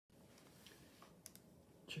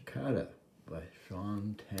Cicada by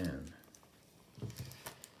Sean Tan.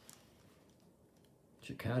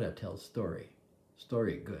 Cicada tells story.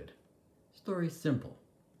 Story good. Story simple.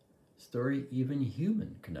 Story even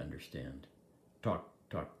human can understand. Talk,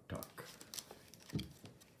 talk, talk.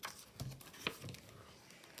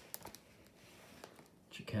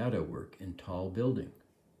 Cicada work in tall building.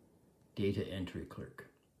 Data entry clerk.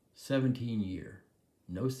 17 year.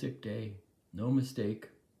 No sick day. No mistake.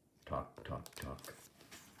 Talk, talk, talk.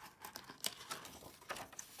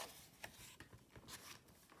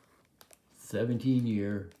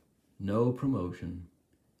 "17-year, no promotion.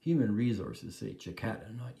 Human resources say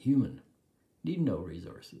Cicada, not human. Need no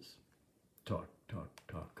resources. Talk, talk,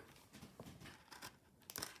 talk."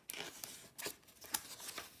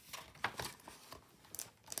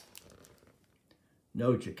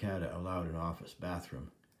 No Cicada allowed an office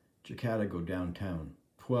bathroom. Cicada go downtown,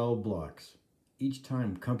 12 blocks. Each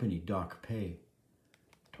time company dock pay.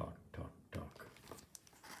 Talk, talk, talk.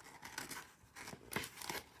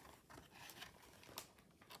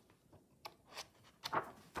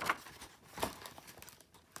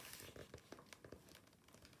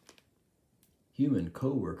 Human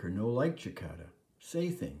co-worker no like Cicada. Say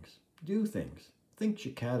things, do things, think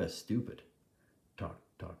Cicada stupid. Talk,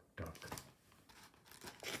 talk, talk.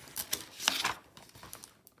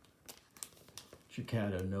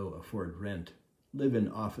 Cicada no afford rent. Live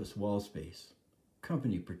in office wall space.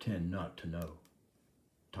 Company pretend not to know.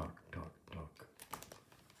 Talk, talk, talk.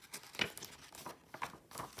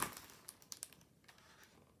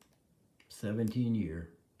 "17-year,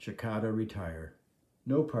 Cicada retire.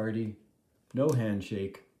 No party, no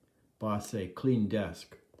handshake. Boss say clean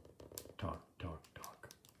desk. Talk, talk, talk."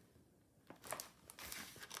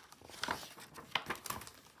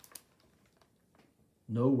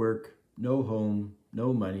 No work, no home,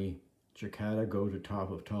 no money. Cicada go to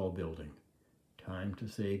top of tall building. Time to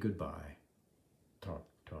say goodbye. Talk,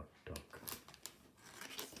 talk, talk.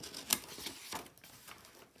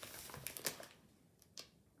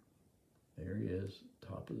 There he is,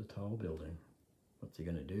 top of the tall building. What's he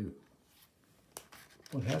gonna do?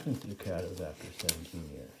 What happens to Cicadas after 17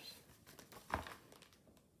 years?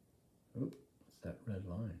 Oh, it's that red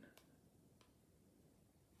line.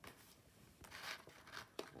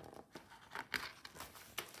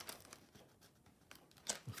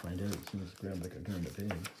 We'll find out as soon as grab like a gun to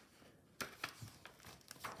pig.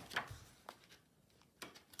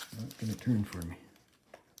 Not gonna turn for me.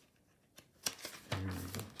 There we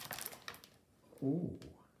go. Oh,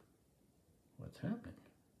 what's happening?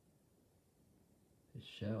 His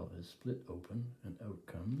shell is split open and out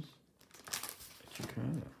comes a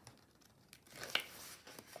Cicada.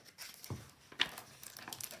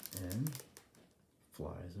 And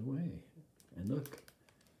flies away. And look,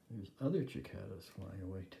 there's other Cicadas flying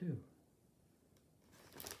away too.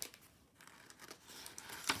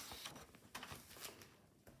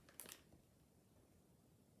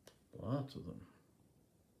 Lots of them.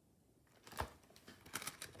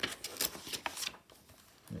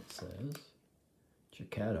 It says,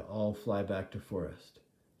 "Cicada all fly back to forest.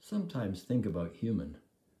 Sometimes think about human.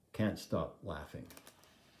 Can't stop laughing.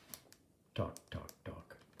 Talk, talk,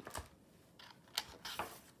 talk."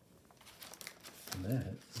 And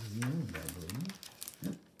that is the end, I believe.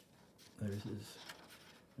 Yep. There's his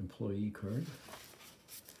employee card.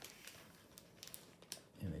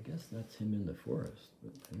 And I guess that's him in the forest,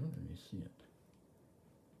 but I don't really see it.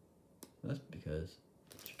 That's because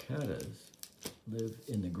cicadas live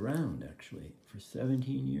in the ground, actually, for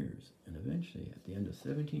 17 years. And eventually, at the end of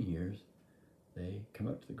 17 years, they come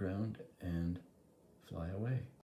up to the ground and fly away.